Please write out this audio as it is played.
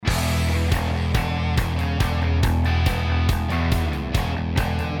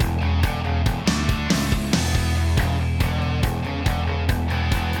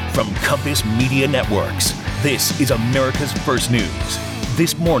Compass Media Networks. This is America's First News.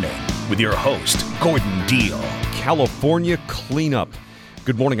 This morning with your host, Gordon Deal. California cleanup.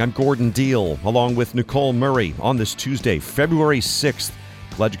 Good morning, I'm Gordon Deal, along with Nicole Murray on this Tuesday, February 6th.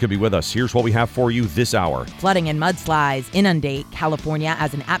 Glad you could be with us. Here's what we have for you this hour. Flooding and mudslides inundate California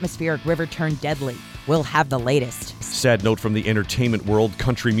as an atmospheric river turned deadly. We'll have the latest. Sad note from the entertainment world.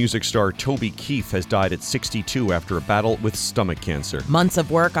 Country music star Toby Keith has died at 62 after a battle with stomach cancer. Months of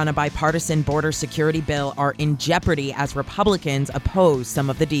work on a bipartisan border security bill are in jeopardy as Republicans oppose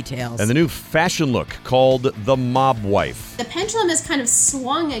some of the details. And the new fashion look called the mob wife. The pendulum has kind of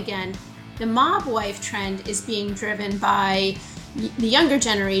swung again. The mob wife trend is being driven by the younger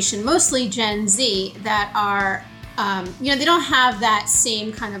generation, mostly Gen Z, that are they don't have that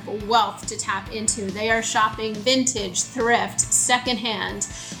same kind of wealth to tap into. They are shopping vintage, thrift, secondhand,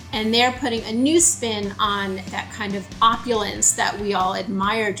 and they're putting a new spin on that kind of opulence that we all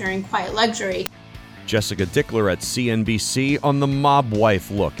admire during quiet luxury. Jessica Dickler at CNBC on the mob wife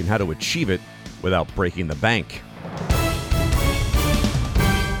look and how to achieve it without breaking the bank.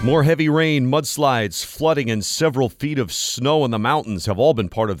 More heavy rain, mudslides, flooding, and several feet of snow in the mountains have all been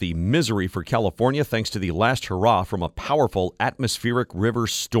part of the misery for California thanks to the last hurrah from a powerful atmospheric river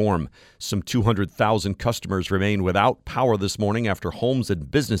storm. Some 200,000 customers remain without power this morning after homes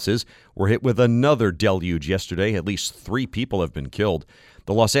and businesses were hit with another deluge yesterday. At least 3 people have been killed.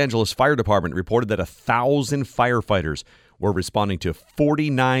 The Los Angeles Fire Department reported that 1,000 firefighters were responding to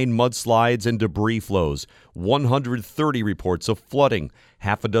 49 mudslides and debris flows, 130 reports of flooding,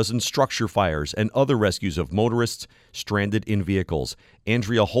 half a dozen structure fires, and other rescues of motorists stranded in vehicles.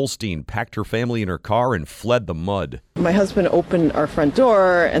 Andrea Holstein packed her family in her car and fled the mud. My husband opened our front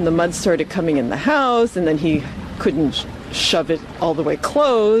door and the mud started coming in the house, and then he couldn't shove it all the way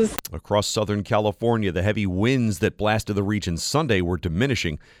closed. Across Southern California, the heavy winds that blasted the region Sunday were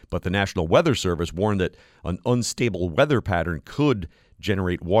diminishing, but the National Weather Service warned that an unstable weather pattern could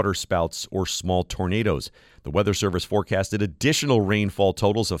generate water spouts or small tornadoes. The Weather Service forecasted additional rainfall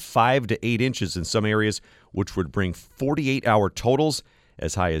totals of 5 to 8 inches in some areas, which would bring 48-hour totals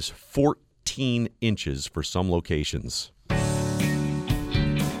as high as 14 inches for some locations.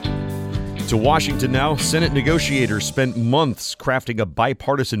 To Washington now, Senate negotiators spent months crafting a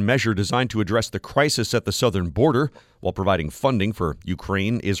bipartisan measure designed to address the crisis at the southern border while providing funding for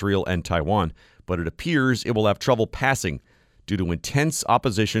Ukraine, Israel, and Taiwan. But it appears it will have trouble passing due to intense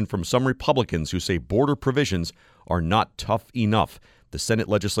opposition from some Republicans who say border provisions are not tough enough. The Senate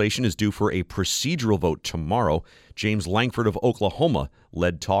legislation is due for a procedural vote tomorrow. James Langford of Oklahoma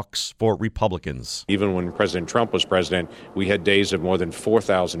led talks for Republicans. Even when President Trump was president, we had days of more than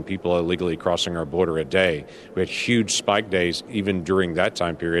 4,000 people illegally crossing our border a day. We had huge spike days even during that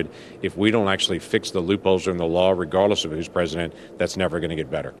time period. If we don't actually fix the loopholes in the law, regardless of who's president, that's never going to get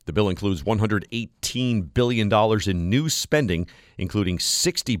better. The bill includes $118 billion in new spending, including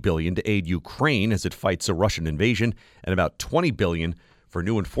 $60 billion to aid Ukraine as it fights a Russian invasion, and about $20 billion for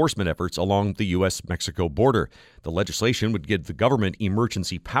new enforcement efforts along the U.S.-Mexico border. The legislation would give the government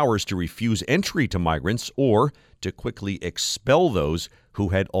emergency powers to refuse entry to migrants or to quickly expel those who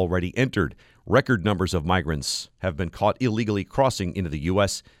had already entered. Record numbers of migrants have been caught illegally crossing into the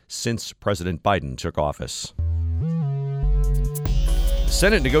U.S. since President Biden took office.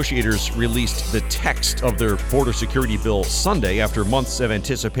 Senate negotiators released the text of their border security bill Sunday after months of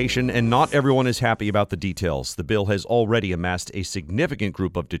anticipation, and not everyone is happy about the details. The bill has already amassed a significant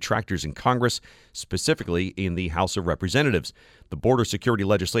group of detractors in Congress, specifically in the House of Representatives. The border security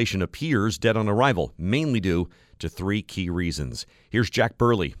legislation appears dead on arrival, mainly due to 3 key reasons. Here's Jack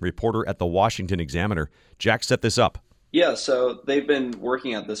Burley, reporter at the Washington Examiner. Jack set this up. Yeah, so they've been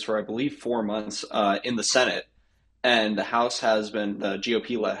working at this for, I believe, 4 months in the Senate. And the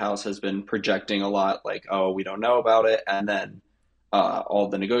GOP-led House has been projecting a lot like, oh, we don't know about it. And then all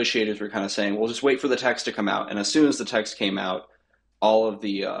the negotiators were kind of saying, we'll just wait for the text to come out. And as soon as the text came out, all of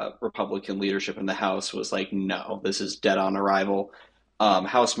the Republican leadership in the House was like, no, this is dead on arrival.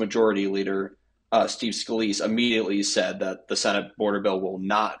 House Majority Leader Steve Scalise immediately said that the Senate border bill will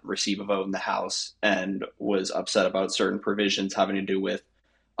not receive a vote in the House and was upset about certain provisions having to do with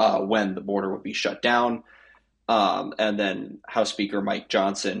when the border would be shut down. And then House Speaker Mike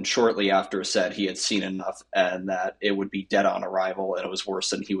Johnson shortly after said he had seen enough and that it would be dead on arrival and it was worse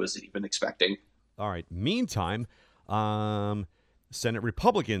than he was even expecting. All right. Meantime, Senate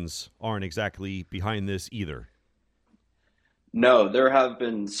Republicans aren't exactly behind this either. No, there have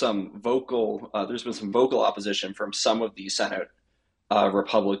been some vocal opposition from some of the Senate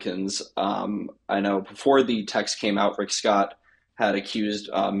Republicans. I know before the text came out, Rick Scott had accused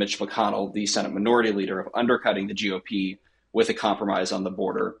Mitch McConnell, the Senate Minority Leader, of undercutting the GOP with a compromise on the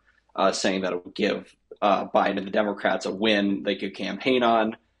border. saying that it would give Biden and the Democrats a win they could campaign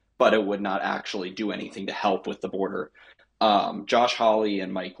on, but it would not actually do anything to help with the border. Josh Hawley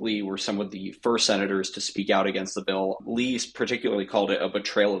and Mike Lee were some of the first senators to speak out against the bill. Lee particularly called it a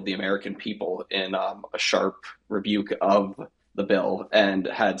betrayal of the American people in a sharp rebuke of the bill, and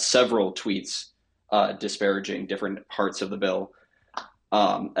had several tweets disparaging different parts of the bill.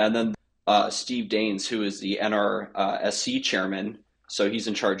 And then Steve Daines, who is the NRSC chairman, so he's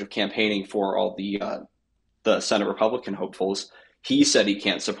in charge of campaigning for all the Senate Republican hopefuls, he said he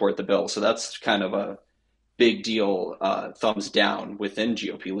can't support the bill. So that's kind of a big deal, thumbs down within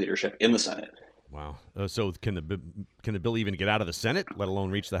GOP leadership in the Senate. Wow. So can the bill even get out of the Senate, let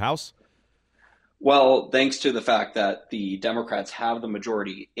alone reach the House? Well, thanks to the fact that the Democrats have the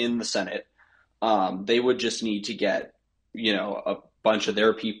majority in the Senate, they would just need to get, a bunch of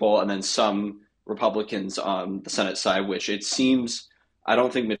their people and then some Republicans on the Senate side, which it seems, I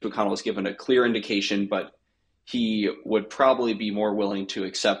don't think Mitch McConnell has given a clear indication, but he would probably be more willing to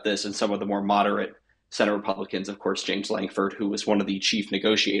accept this, and some of the more moderate Senate Republicans, of course, James Lankford, who was one of the chief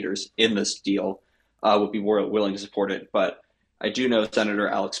negotiators in this deal, would be more willing to support it. But I do know Senator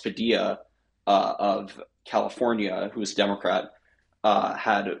Alex Padilla of California, who is a Democrat,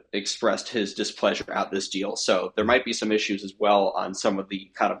 had expressed his displeasure at this deal. So there might be some issues as well on some of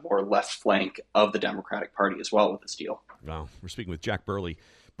the kind of more left flank of the Democratic Party as well with this deal. Wow. We're speaking with Jack Burley,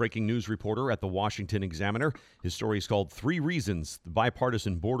 breaking news reporter at the Washington Examiner. His story is called 3 Reasons the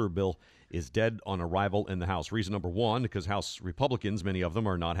Bipartisan Border Bill is Dead on Arrival in the House. Reason number 1, because House Republicans, many of them,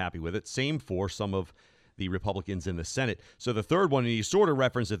 are not happy with it. Same for some of the Republicans in the Senate. So the third one, and you sort of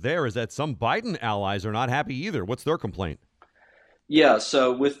referenced it there, is that some Biden allies are not happy either. What's their complaint? Yeah,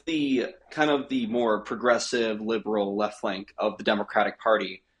 so with the kind of the more progressive, liberal left flank of the Democratic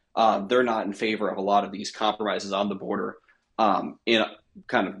Party, they're not in favor of a lot of these compromises on the border, in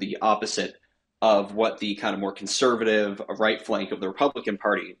kind of the opposite of what the kind of more conservative right flank of the Republican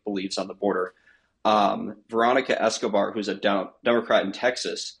Party believes on the border. Veronica Escobar, who's a Democrat in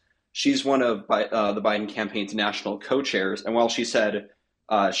Texas, she's one of the Biden campaign's national co-chairs. And while she said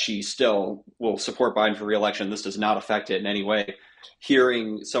she still will support Biden for re-election, this does not affect it in any way.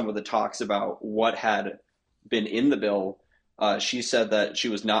 Hearing some of the talks about what had been in the bill, she said that she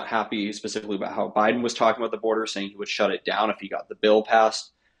was not happy specifically about how Biden was talking about the border, saying he would shut it down if he got the bill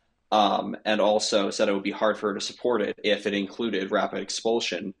passed. And also said it would be hard for her to support it if it included rapid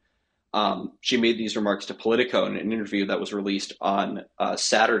expulsion. She made these remarks to Politico in an interview that was released on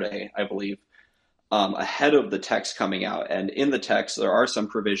Saturday, I believe, ahead of the text coming out. And in the text, there are some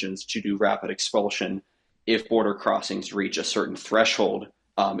provisions to do rapid expulsion if border crossings reach a certain threshold,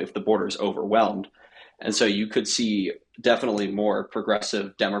 if the border is overwhelmed. And so you could see definitely more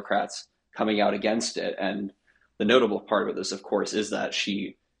progressive Democrats coming out against it. And the notable part of this, of course, is that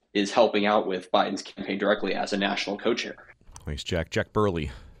she is helping out with Biden's campaign directly as a national co-chair. Thanks, Jack. Jack Burley,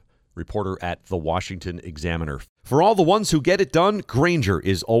 reporter at the Washington Examiner. For all the ones who get it done, Grainger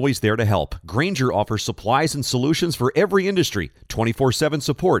is always there to help. Grainger offers supplies and solutions for every industry, 24/7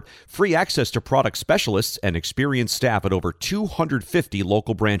 support, free access to product specialists, and experienced staff at over 250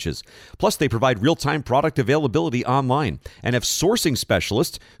 local branches. Plus, they provide real-time product availability online and have sourcing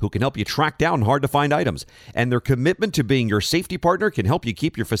specialists who can help you track down hard-to-find items. And their commitment to being your safety partner can help you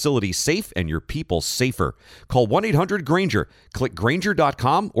keep your facilities safe and your people safer. Call 1-800-GRAINGER. Click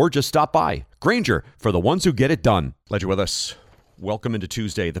Grainger.com or just stop by. Grainger, for the ones who get it done. Glad you're with us. Welcome into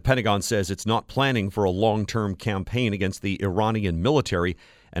Tuesday. The Pentagon says it's not planning for a long-term campaign against the Iranian military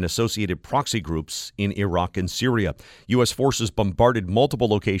and associated proxy groups in Iraq and Syria. U.S. forces bombarded multiple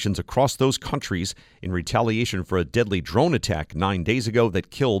locations across those countries in retaliation for a deadly drone attack 9 days ago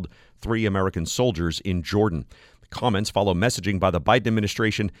that killed 3 American soldiers in Jordan. Comments follow messaging by the Biden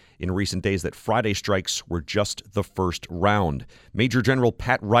administration in recent days that Friday strikes were just the first round. Major General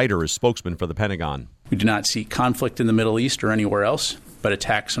Pat Ryder is spokesman for the Pentagon. We do not see conflict in the Middle East or anywhere else, but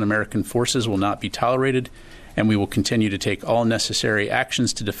attacks on American forces will not be tolerated, and we will continue to take all necessary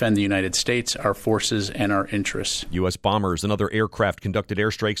actions to defend the United States, our forces, and our interests. U.S. bombers and other aircraft conducted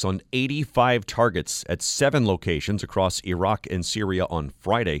airstrikes on 85 targets at 7 locations across Iraq and Syria on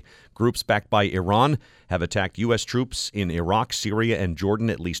Friday. Groups backed by Iran have attacked U.S. troops in Iraq, Syria, and Jordan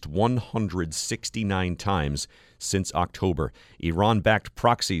at least 169 times since October. Iran-backed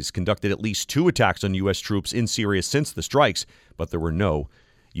proxies conducted at least 2 attacks on U.S. troops in Syria since the strikes, but there were no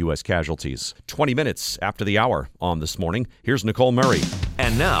U.S. casualties. 20 minutes after the hour on This Morning, here's Nicole Murray.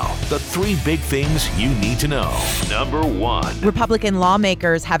 And now, the three big things you need to know. Number one. Republican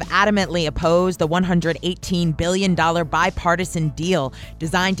lawmakers have adamantly opposed the $118 billion bipartisan deal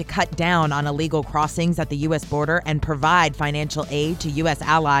designed to cut down on illegal crossings at the U.S. border and provide financial aid to U.S.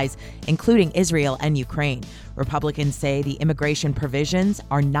 allies, including Israel and Ukraine. Republicans say the immigration provisions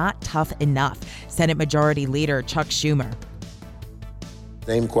are not tough enough. Senate Majority Leader Chuck Schumer.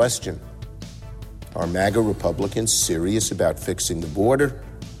 Same question. Are MAGA Republicans serious about fixing the border,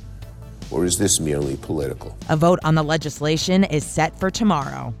 or is this merely political? A vote on the legislation is set for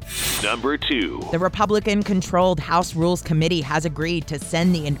tomorrow. Number two. The Republican-controlled House Rules Committee has agreed to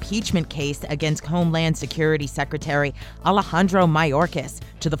send the impeachment case against Homeland Security Secretary Alejandro Mayorkas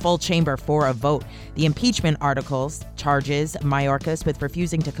to the full chamber for a vote. The impeachment articles charges Mayorkas with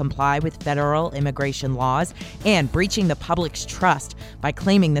refusing to comply with federal immigration laws and breaching the public's trust by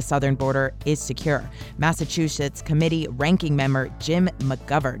claiming the southern border is secure. Massachusetts Committee Ranking Member Jim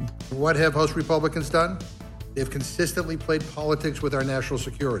McGovern. What have House Republicans done? They've consistently played politics with our national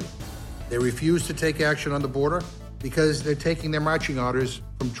security. They refuse to take action on the border because they're taking their marching orders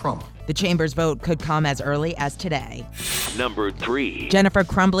from Trump. The chamber's vote could come as early as today. Number three. Jennifer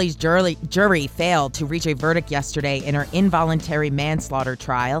Crumbley's jury failed to reach a verdict yesterday in her involuntary manslaughter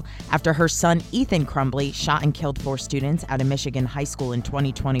trial after her son Ethan Crumbley shot and killed 4 students at a Michigan high school in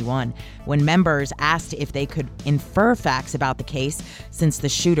 2021. When members asked if they could infer facts about the case since the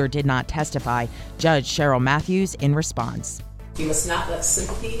shooter did not testify, Judge Cheryl Matthews in response. You must not let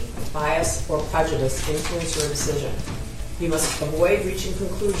sympathy, bias, or prejudice influence your decision. You must avoid reaching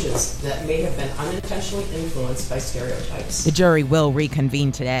conclusions that may have been unintentionally influenced by stereotypes. The jury will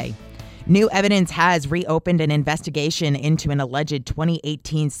reconvene today. New evidence has reopened an investigation into an alleged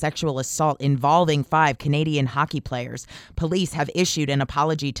 2018 sexual assault involving 5 Canadian hockey players. Police have issued an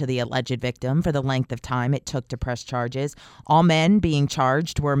apology to the alleged victim for the length of time it took to press charges. All men being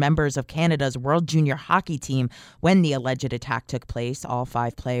charged were members of Canada's World Junior Hockey team when the alleged attack took place. All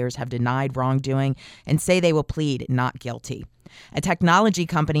 5 players have denied wrongdoing and say they will plead not guilty. A technology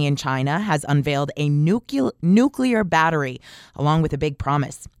company in China has unveiled a nuclear battery, along with a big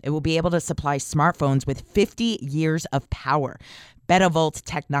promise. It will be able to supply smartphones with 50 years of power. Betavolt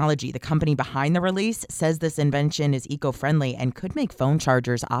Technology, the company behind the release, says this invention is eco-friendly and could make phone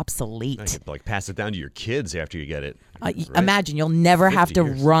chargers obsolete. You could, like, pass it down to your kids after you get it. Right? Imagine, you'll never have to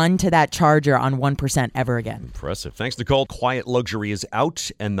run to that charger on 1% ever again. Impressive. Thanks, Nicole. Quiet luxury is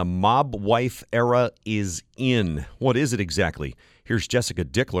out and the mob wife era is in. What is it exactly? Here's Jessica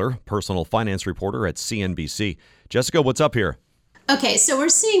Dickler, personal finance reporter at CNBC. Jessica, what's up here? Okay, so we're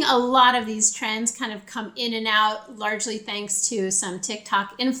seeing a lot of these trends kind of come in and out, largely thanks to some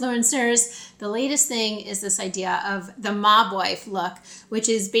TikTok influencers. The latest thing is this idea of the mob wife look, which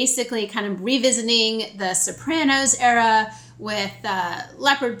is basically kind of revisiting the Sopranos era with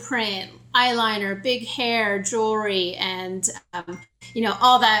leopard print, eyeliner, big hair, jewelry, and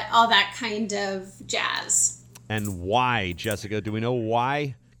all that kind of jazz. And why, Jessica? Do we know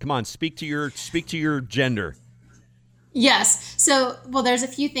why? Come on, speak to your gender. Yes. So, there's a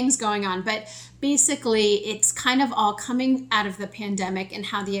few things going on, but basically it's kind of all coming out of the pandemic and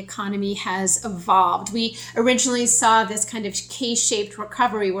how the economy has evolved. We originally saw this kind of K-shaped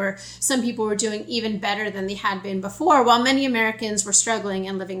recovery where some people were doing even better than they had been before, while many Americans were struggling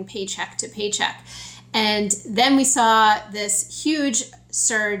and living paycheck to paycheck. And then we saw this huge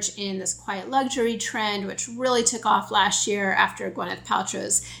surge in this quiet luxury trend, which really took off last year after Gwyneth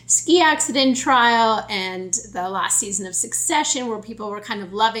Paltrow's ski accident trial and the last season of Succession, where people were kind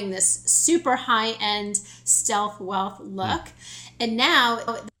of loving this super high-end stealth wealth look. And now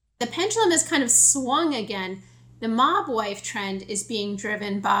the pendulum has kind of swung again. The mob wife trend is being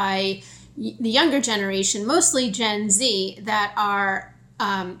driven by the younger generation, mostly Gen Z, that are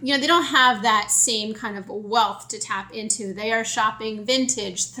they don't have that same kind of wealth to tap into. They are shopping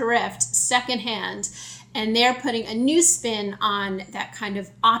vintage, thrift, secondhand, and they're putting a new spin on that kind of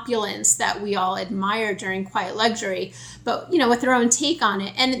opulence that we all admire during quiet luxury, but, with their own take on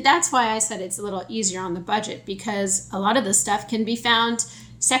it. And that's why I said it's a little easier on the budget, because a lot of this stuff can be found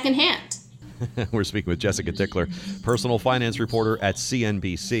secondhand. We're speaking with Jessica Dickler, personal finance reporter at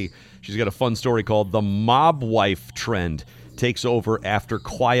CNBC. She's got a fun story called The Mob Wife Trend Takes Over After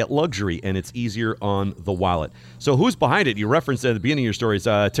Quiet Luxury, and it's easier on the wallet. So who's behind it? You referenced at the beginning of your stories,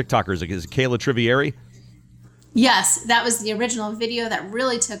 TikTokers. Is it Kayla Trivieri? Yes, that was the original video that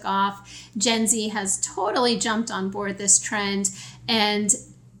really took off. Gen Z has totally jumped on board this trend. And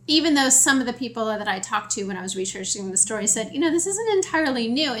even though some of the people that I talked to when I was researching the story said, this isn't entirely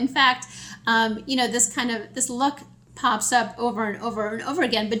new. In fact, this look pops up over and over and over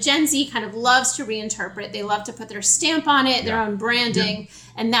again. But Gen Z kind of loves to reinterpret. They love to put their stamp on it, their own branding.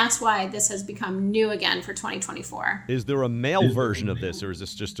 And that's why this has become new again for 2024. Is there a male version of this, or is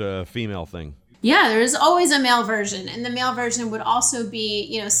this just a female thing? Yeah, there's always a male version. And the male version would also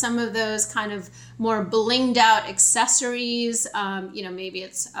be, some of those kind of more blinged out accessories. Maybe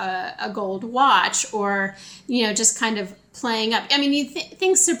it's a gold watch or, just kind of playing up. I mean, you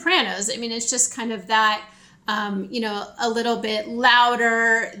think Sopranos. I mean, it's just kind of that, a little bit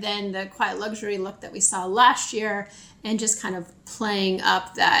louder than the quiet luxury look that we saw last year, and just kind of playing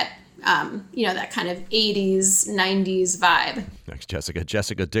up that, that kind of 80s, 90s vibe. Thanks, Jessica.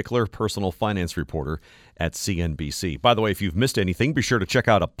 Jessica Dickler, personal finance reporter at CNBC. By the way, if you've missed anything, be sure to check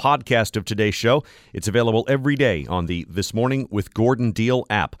out a podcast of today's show. It's available every day on the This Morning with Gordon Deal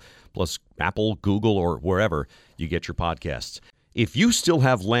app, plus Apple, Google, or wherever you get your podcasts. If you still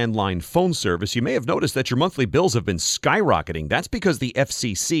have landline phone service, you may have noticed that your monthly bills have been skyrocketing. That's because the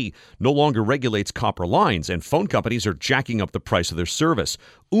FCC no longer regulates copper lines, and phone companies are jacking up the price of their service.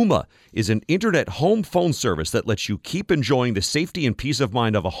 Ooma is an internet home phone service that lets you keep enjoying the safety and peace of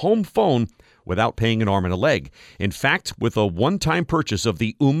mind of a home phone without paying an arm and a leg. In fact, with a one-time purchase of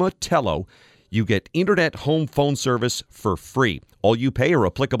the Ooma Tello, you get internet home phone service for free. All you pay are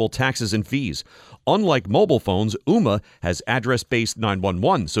applicable taxes and fees. Unlike mobile phones, Ooma has address-based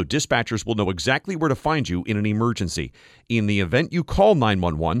 911, so dispatchers will know exactly where to find you in an emergency. In the event you call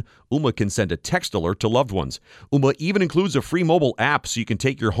 911, Ooma can send a text alert to loved ones. Ooma even includes a free mobile app so you can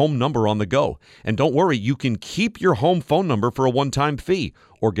take your home number on the go. And don't worry, you can keep your home phone number for a one-time fee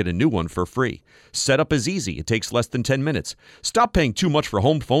or get a new one for free. Setup is easy. It takes less than 10 minutes. Stop paying too much for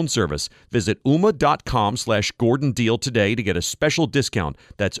home phone service. Visit ooma.com/Gordon Deal today to get a special discount.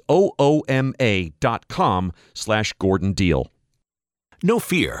 That's OOMA.com/Gordon Deal. No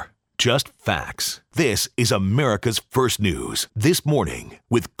fear, just facts. This is America's First News, This Morning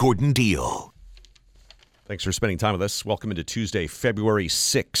with Gordon Deal. Thanks for spending time with us. Welcome into Tuesday, February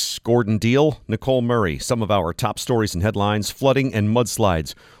 6. Gordon Deal, Nicole Murray. Some of our top stories and headlines: flooding and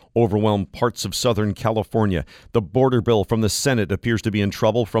mudslides overwhelm parts of Southern California. The border bill from the Senate appears to be in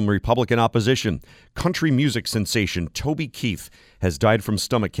trouble from Republican opposition. Country music sensation Toby Keith has died from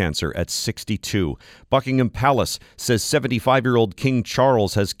stomach cancer at 62. Buckingham Palace says 75-year-old King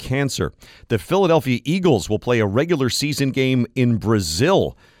Charles has cancer. The Philadelphia Eagles will play a regular season game in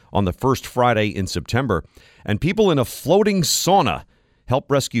Brazil on the first Friday in September. And people in a floating sauna help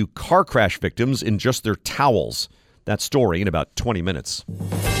rescue car crash victims in just their towels. That story in about 20 minutes.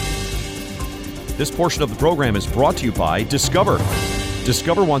 This portion of the program is brought to you by Discover.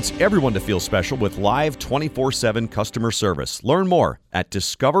 Discover wants everyone to feel special with live 24/7 customer service. Learn more at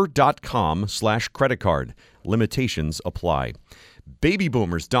discover.com/credit card. Limitations apply. Baby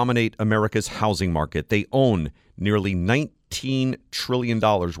boomers dominate America's housing market. They own nearly $19 trillion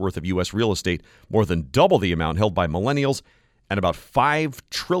worth of U.S. real estate, more than double the amount held by millennials, and about $5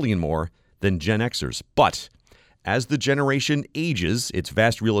 trillion more than Gen Xers. But as the generation ages, its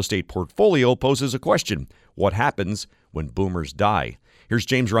vast real estate portfolio poses a question. What happens when boomers die? Here's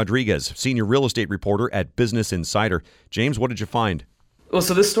James Rodriguez, senior real estate reporter at Business Insider. James, what did you find? Well,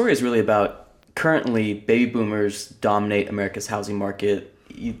 so this story is really about currently baby boomers dominate America's housing market.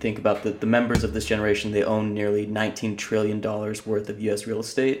 You think about the members of this generation, they own nearly $19 trillion worth of U.S. real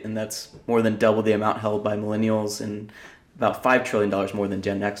estate, and that's more than double the amount held by millennials and about $5 trillion more than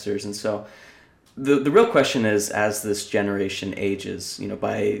Gen Xers. And so the real question is, as this generation ages,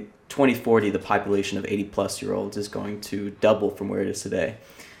 by 2040, the population of 80-plus-year-olds is going to double from where it is today.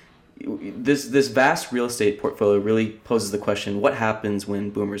 This vast real estate portfolio really poses the question, what happens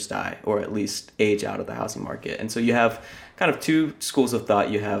when boomers die, or at least age out of the housing market? And so you have kind of two schools of thought.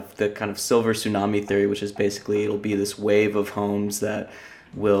 You have the kind of silver tsunami theory, which is basically it'll be this wave of homes that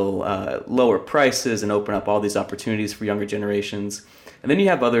will lower prices and open up all these opportunities for younger generations. And then you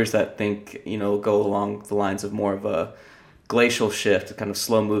have others that think, go along the lines of more of a glacial shift, kind of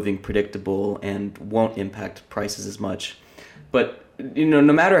slow-moving, predictable, and won't impact prices as much. But, no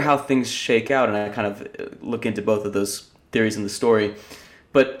matter how things shake out, and I kind of look into both of those theories in the story,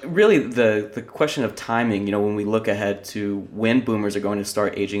 but really the question of timing, when we look ahead to when boomers are going to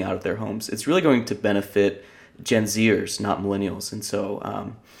start aging out of their homes, it's really going to benefit Gen Zers, not millennials. And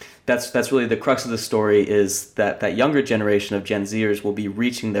so that's really the crux of the story, is that younger generation of Gen Zers will be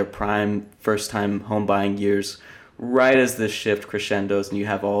reaching their prime first-time home buying years right as this shift crescendos, and you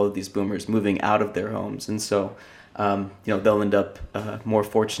have all of these boomers moving out of their homes. And so, they'll end up more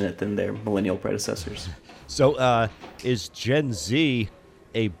fortunate than their millennial predecessors. So is Gen Z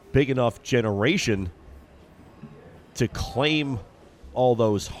a big enough generation to claim all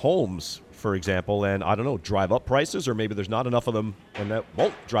those homes, for example, and, I don't know, drive up prices, or maybe there's not enough of them and that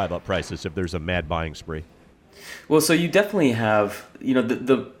won't drive up prices if there's a mad buying spree? Well, so you definitely have,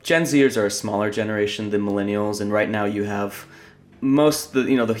 the Gen Zers are a smaller generation than millennials, and right now you have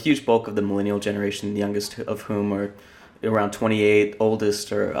the huge bulk of the millennial generation, the youngest of whom are around 28,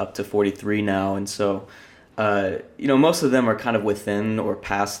 oldest are up to 43 now, and so, most of them are kind of within or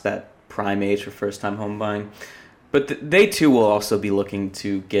past that prime age for first-time home buying. But they too will also be looking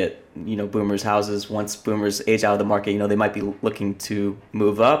to get, boomers' houses. Once boomers age out of the market, they might be looking to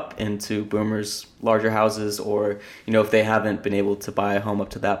move up into boomers' larger houses, or, if they haven't been able to buy a home up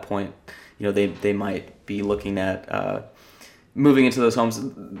to that point, they might be looking at moving into those homes.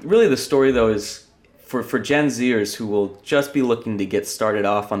 Really, the story, though, is for Gen Zers who will just be looking to get started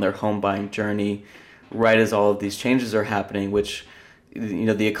off on their home buying journey right as all of these changes are happening, which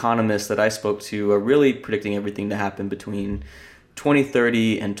the economists that I spoke to are really predicting everything to happen between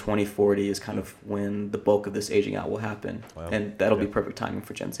 2030 and 2040 is kind of when the bulk of this aging out will happen. Wow. And that'll be perfect timing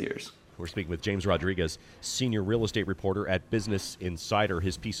for Gen Zers. We're speaking with James Rodriguez, senior real estate reporter at Business Insider.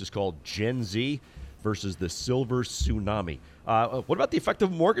 His piece is called Gen Z versus the Silver Tsunami. What about the effect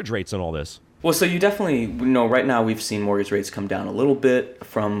of mortgage rates on all this? Well, so you definitely, right now we've seen mortgage rates come down a little bit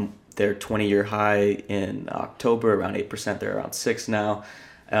from their 20-year high in October, around 8%. They're around 6% now.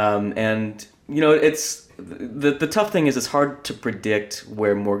 It's the tough thing is it's hard to predict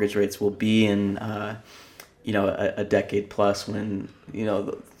where mortgage rates will be in, a decade plus when,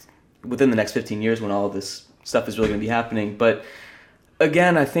 within the next 15 years when all of this stuff is really going to be happening. But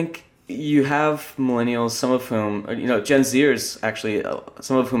again, I think you have millennials, some of whom, Gen Zers actually,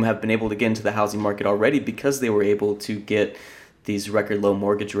 some of whom have been able to get into the housing market already because they were able to get these record low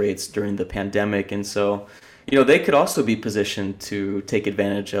mortgage rates during the pandemic. And so, they could also be positioned to take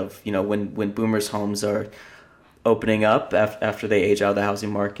advantage of, when boomers' homes are opening up after they age out of the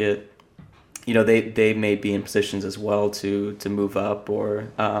housing market, they may be in positions as well to move up or,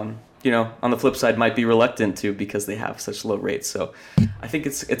 on the flip side might be reluctant to because they have such low rates. So I think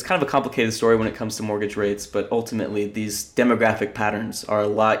it's kind of a complicated story when it comes to mortgage rates, but ultimately these demographic patterns are a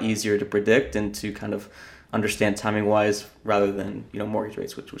lot easier to predict and to kind of understand timing-wise rather than, mortgage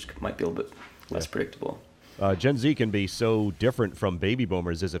rates, which might be a little bit less predictable. Gen Z can be so different from baby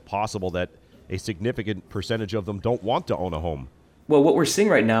boomers. Is it possible that a significant percentage of them don't want to own a home? Well, what we're seeing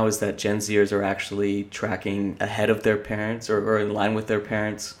right now is that Gen Zers are actually tracking ahead of their parents or in line with their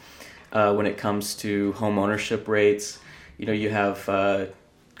parents when it comes to home ownership rates. You have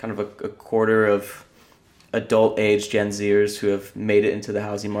kind of a quarter of adult-age Gen Zers who have made it into the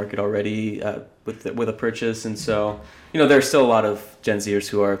housing market already with a purchase. And so, there's still a lot of Gen Zers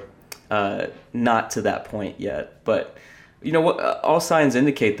who are not to that point yet. But, all signs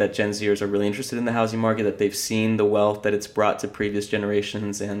indicate that Gen Zers are really interested in the housing market, that they've seen the wealth that it's brought to previous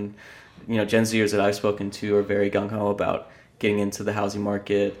generations. And, Gen Zers that I've spoken to are very gung-ho about getting into the housing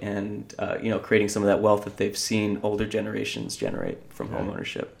market and, creating some of that wealth that they've seen older generations generate from home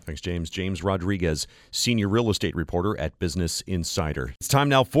ownership. Thanks, James. James Rodriguez, senior real estate reporter at Business Insider. It's time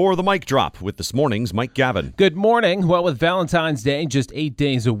now for the mic drop with this morning's Mike Gavin. Good morning. Well, with Valentine's Day just 8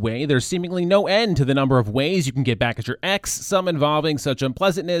 days away, there's seemingly no end to the number of ways you can get back at your ex, some involving such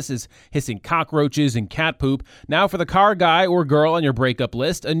unpleasantness as hissing cockroaches and cat poop. Now for the car guy or girl on your breakup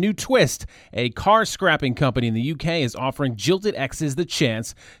list, a new twist. A car scrapping company in the UK is offering jilted exes the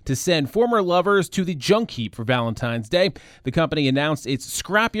chance to send former lovers to the junk heap for Valentine's Day. The company announced its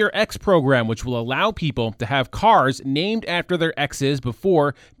Scrap Your Ex program, which will allow people to have cars named after their exes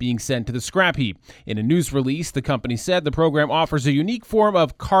before being sent to the scrap heap. In a news release, the company said the program offers a unique form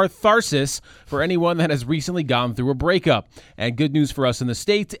of catharsis for anyone that has recently gone through a breakup. And good news for us in the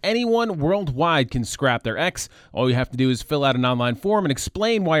States, anyone worldwide can scrap their ex. All you have to do is fill out an online form and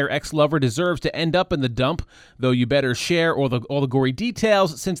explain why your ex-lover deserves to end up in the dump, though you better share all the gory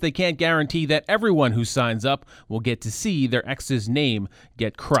details since they can't guarantee that everyone who signs up will get to see their ex's name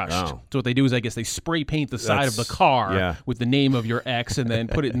get crushed. Oh. So what they do is I guess they spray paint the side of the car with the name of your ex and then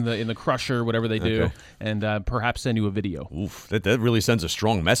put it in the crusher, whatever they do, and perhaps send you a video. Oof, that really sends a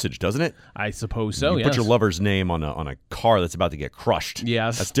strong message, doesn't it? I suppose so, You put your lover's name on a car that's about to get crushed.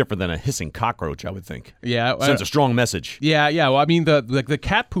 Yes. That's different than a hissing cockroach, I would think. Yeah. Sends a strong message. Yeah. Well, I mean, the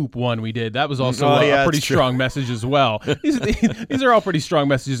cat poop one we did, that was also a pretty strong message as well. These are all pretty strong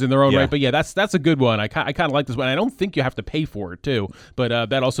messages in their own right. But yeah, that's a good one. I kind of like this one. I don't think you have to pay for it, too. But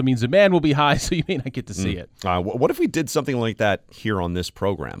that also means demand will be high, so you may not get to see it. What if we did something like that here on this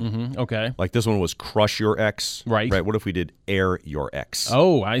program? Mm-hmm. Okay. Like this one was Crush Your Ex. Right. What if we did Air Your Ex?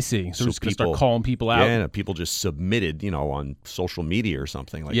 Oh, I see. So we're just going to start calling people out. Yeah, and people just submitted, on social media or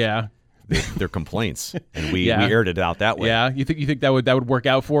something. Like, yeah. their complaints, and we aired it out that way. Yeah, you think that would work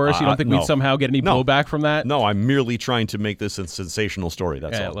out for us? You don't think we'd somehow get any blowback from that? No, I'm merely trying to make this a sensational story.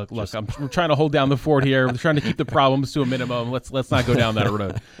 That's all. Look, we're trying to hold down the fort here. We're trying to keep the problems to a minimum. Let's not go down that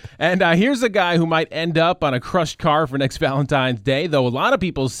road. And here's a guy who might end up on a crushed car for next Valentine's Day, though a lot of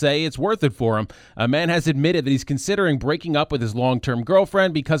people say it's worth it for him. A man has admitted that he's considering breaking up with his long-term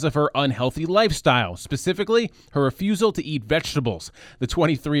girlfriend because of her unhealthy lifestyle, specifically her refusal to eat vegetables. The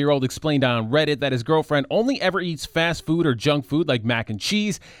 23-year-old explained on Reddit that his girlfriend only ever eats fast food or junk food like mac and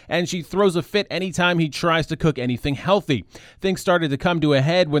cheese, and she throws a fit anytime he tries to cook anything healthy. Things started to come to a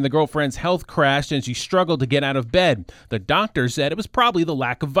head when the girlfriend's health crashed and she struggled to get out of bed. The doctor said it was probably the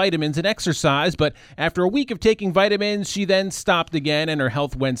lack of vitamins and exercise, but after a week of taking vitamins, she then stopped again and her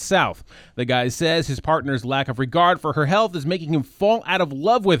health went south. The guy says his partner's lack of regard for her health is making him fall out of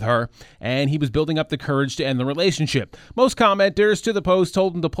love with her, and he was building up the courage to end the relationship. Most commenters to the post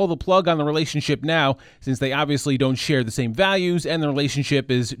told him to pull the plug on the relationship now, since they obviously don't share the same values and the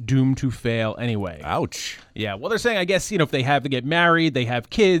relationship is doomed to fail anyway. Ouch. Yeah, well, they're saying, I guess, if they have to get married, they have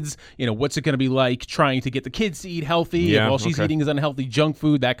kids, what's it going to be like trying to get the kids to eat healthy while she's eating his unhealthy junk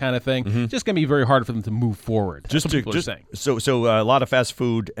food, that kind of thing. Mm-hmm. Just going to be very hard for them to move forward. That's what people are saying. So a lot of fast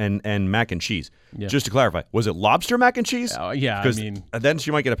food and mac and cheese. Yeah. Just to clarify, was it lobster mac and cheese? Yeah, because then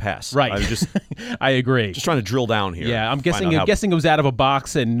she might get a pass. Right. I agree. Just trying to drill down here. Yeah, I'm guessing it was out of a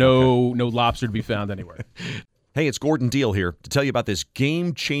box and no lobster to be found anywhere. Hey, it's Gordon Deal here to tell you about this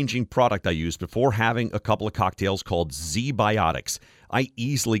game-changing product I used before having a couple of cocktails called Z-Biotics. I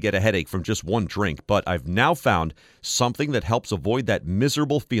easily get a headache from just one drink, but I've now found something that helps avoid that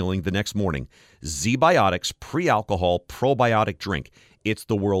miserable feeling the next morning. Z-Biotics pre-alcohol probiotic drink. It's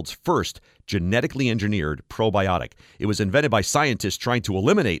the world's first genetically engineered probiotic. It was invented by scientists trying to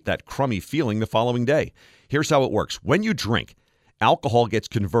eliminate that crummy feeling the following day. Here's how it works. When you drink, alcohol gets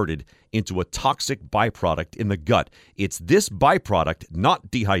converted into a toxic byproduct in the gut. It's this byproduct, not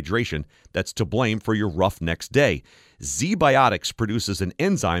dehydration, that's to blame for your rough next day. Z-Biotics produces an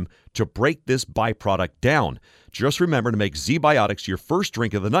enzyme to break this byproduct down. Just remember to make Z-Biotics your first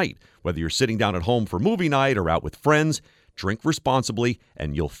drink of the night, whether you're sitting down at home for movie night or out with friends. Drink responsibly,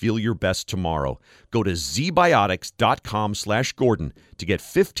 and you'll feel your best tomorrow. Go to zbiotics.com/Gordon to get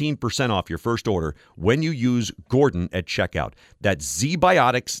 15% off your first order when you use Gordon at checkout. That's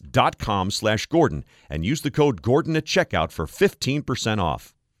zbiotics.com/Gordon, and use the code Gordon at checkout for 15%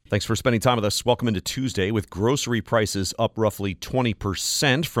 off. Thanks for spending time with us. Welcome into Tuesday. With grocery prices up roughly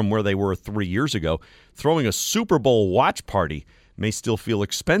 20% from where they were 3 years ago, throwing a Super Bowl watch party may still feel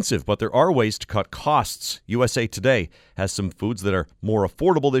expensive, but there are ways to cut costs. USA Today has some foods that are more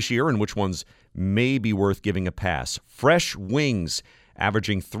affordable this year and which ones may be worth giving a pass. Fresh wings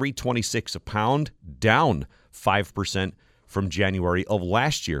averaging $3.26 a pound, down 5% from January of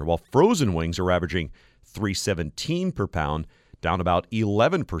last year, while frozen wings are averaging $3.17 per pound, down about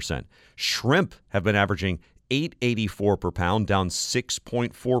 11%. Shrimp have been averaging $8.84 per pound, down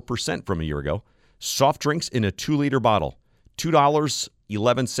 6.4% from a year ago. Soft drinks in a 2-liter bottle,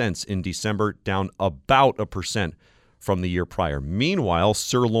 $2.11 in December, down about 1% from the year prior. Meanwhile,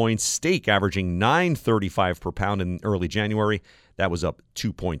 sirloin steak averaging $9.35 per pound in early January. That was up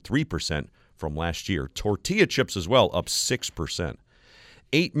 2.3% from last year. Tortilla chips as well, up 6%.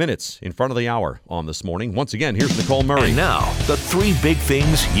 8 minutes in front of the hour on This Morning. Once again, here's Nicole Murray. And now, the 3 big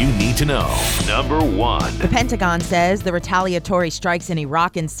things you need to know. Number 1. The Pentagon says the retaliatory strikes in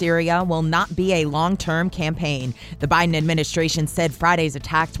Iraq and Syria will not be a long-term campaign. The Biden administration said Friday's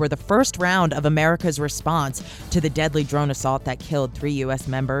attacks were the first round of America's response to the deadly drone assault that killed 3 U.S.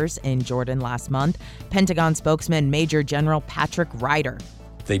 members in Jordan last month. Pentagon spokesman Major General Patrick Ryder.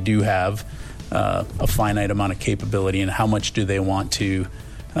 They do have a finite amount of capability, and how much do they want to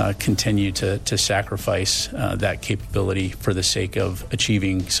continue to sacrifice that capability for the sake of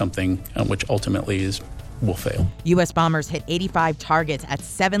achieving something which ultimately will fail. U.S. bombers hit 85 targets at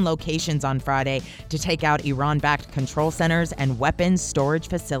 7 locations on Friday to take out Iran-backed control centers and weapons storage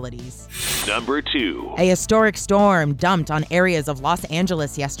facilities. Number 2. A historic storm dumped on areas of Los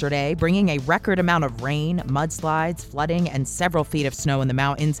Angeles yesterday, bringing a record amount of rain, mudslides, flooding, and several feet of snow in the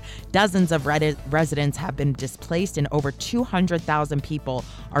mountains. Dozens of residents have been displaced, and over 200,000 people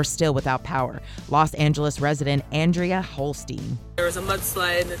are still without power. Los Angeles resident Andrea Holstein. There was a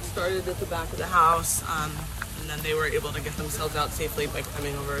mudslide that started at the back of the house, and then they were able to get themselves out safely by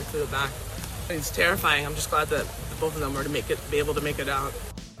climbing over to the back. It's terrifying. I'm just glad that both of them were be able to make it out.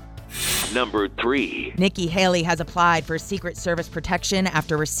 Number 3. Nikki Haley has applied for Secret Service protection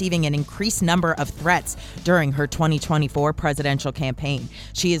after receiving an increased number of threats during her 2024 presidential campaign.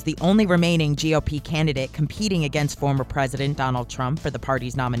 She is the only remaining GOP candidate competing against former President Donald Trump for the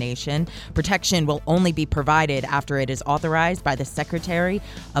party's nomination. Protection will only be provided after it is authorized by the Secretary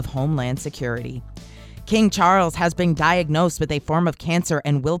of Homeland Security. King Charles has been diagnosed with a form of cancer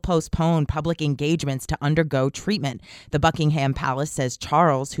and will postpone public engagements to undergo treatment. The Buckingham Palace says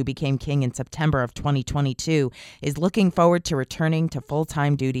Charles, who became king in September of 2022, is looking forward to returning to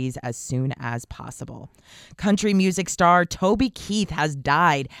full-time duties as soon as possible. Country music star Toby Keith has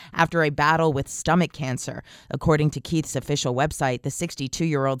died after a battle with stomach cancer. According to Keith's official website, the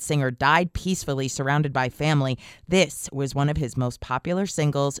 62-year-old singer died peacefully surrounded by family. This was one of his most popular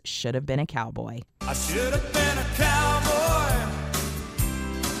singles, Should Have Been a Cowboy. I should have been a cowboy.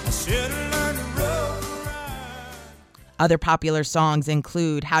 I should have learned to rope. Other popular songs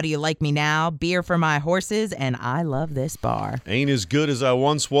include How Do You Like Me Now, Beer for My Horses, and I Love This Bar. Ain't as good as I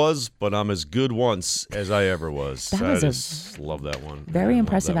once was, but I'm as good once as I ever was. That was I just love that one. Very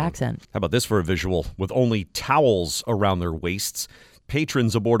impressive accent. How about this for a visual? With only towels around their waists,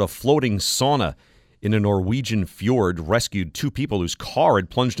 patrons aboard a floating sauna in a Norwegian fjord rescued 2 people whose car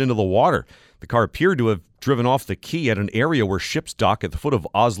had plunged into the water. The car appeared to have driven off the quay at an area where ships dock at the foot of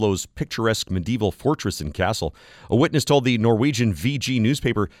Oslo's picturesque medieval fortress and castle. A witness told the Norwegian VG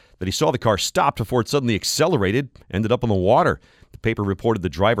newspaper that he saw the car stop before it suddenly accelerated, ended up on the water. The paper reported the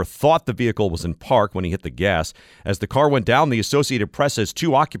driver thought the vehicle was in park when he hit the gas. As the car went down, the Associated Press says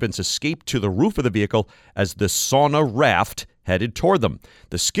 2 occupants escaped to the roof of the vehicle as the sauna raft headed toward them.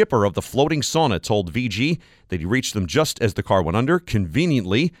 The skipper of the floating sauna told VG that he reached them just as the car went under.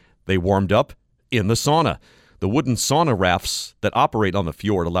 Conveniently, they warmed up in the sauna. The wooden sauna rafts that operate on the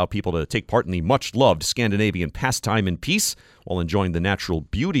fjord allow people to take part in the much-loved Scandinavian pastime in peace while enjoying the natural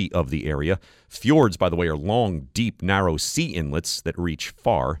beauty of the area. Fjords, by the way, are long, deep, narrow sea inlets that reach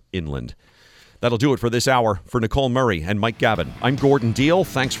far inland. That'll do it for this hour. For Nicole Murray and Mike Gavin, I'm Gordon Deal.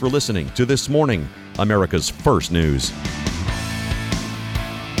 Thanks for listening to This Morning, America's First News.